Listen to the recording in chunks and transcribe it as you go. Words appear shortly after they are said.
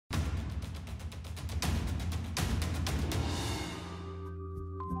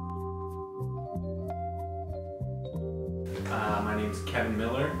My name is Kevin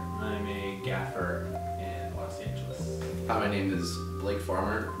Miller. I'm a gaffer in Los Angeles. Hi, my name is Blake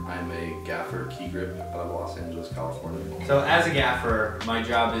Farmer. I'm a gaffer key grip out of Los Angeles, California. So as a gaffer, my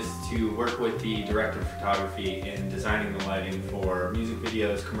job is to work with the director of photography in designing the lighting for music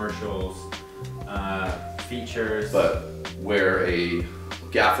videos, commercials, features. But where a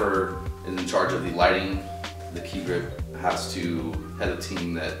gaffer is in charge of the lighting, the key grip has to head a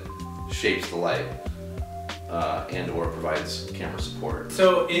team that shapes the light and or provides camera support.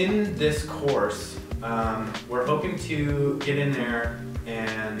 So in this course, we're hoping to get in there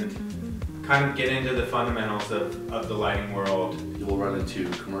and kind of get into the fundamentals of the lighting world. You will run into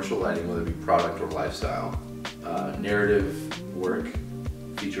commercial lighting, whether it be product or lifestyle, narrative work,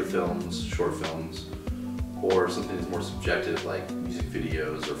 feature films, short films, or something that's more subjective like music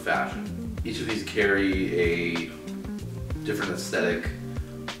videos or fashion. Each of these carry a different aesthetic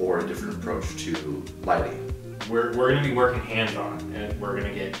or a different approach to lighting. We're going to be working hands-on, and we're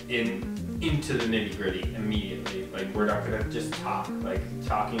going to get into the nitty-gritty immediately. Like, we're not going to just talk. Like,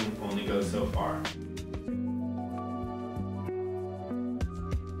 talking only goes so far.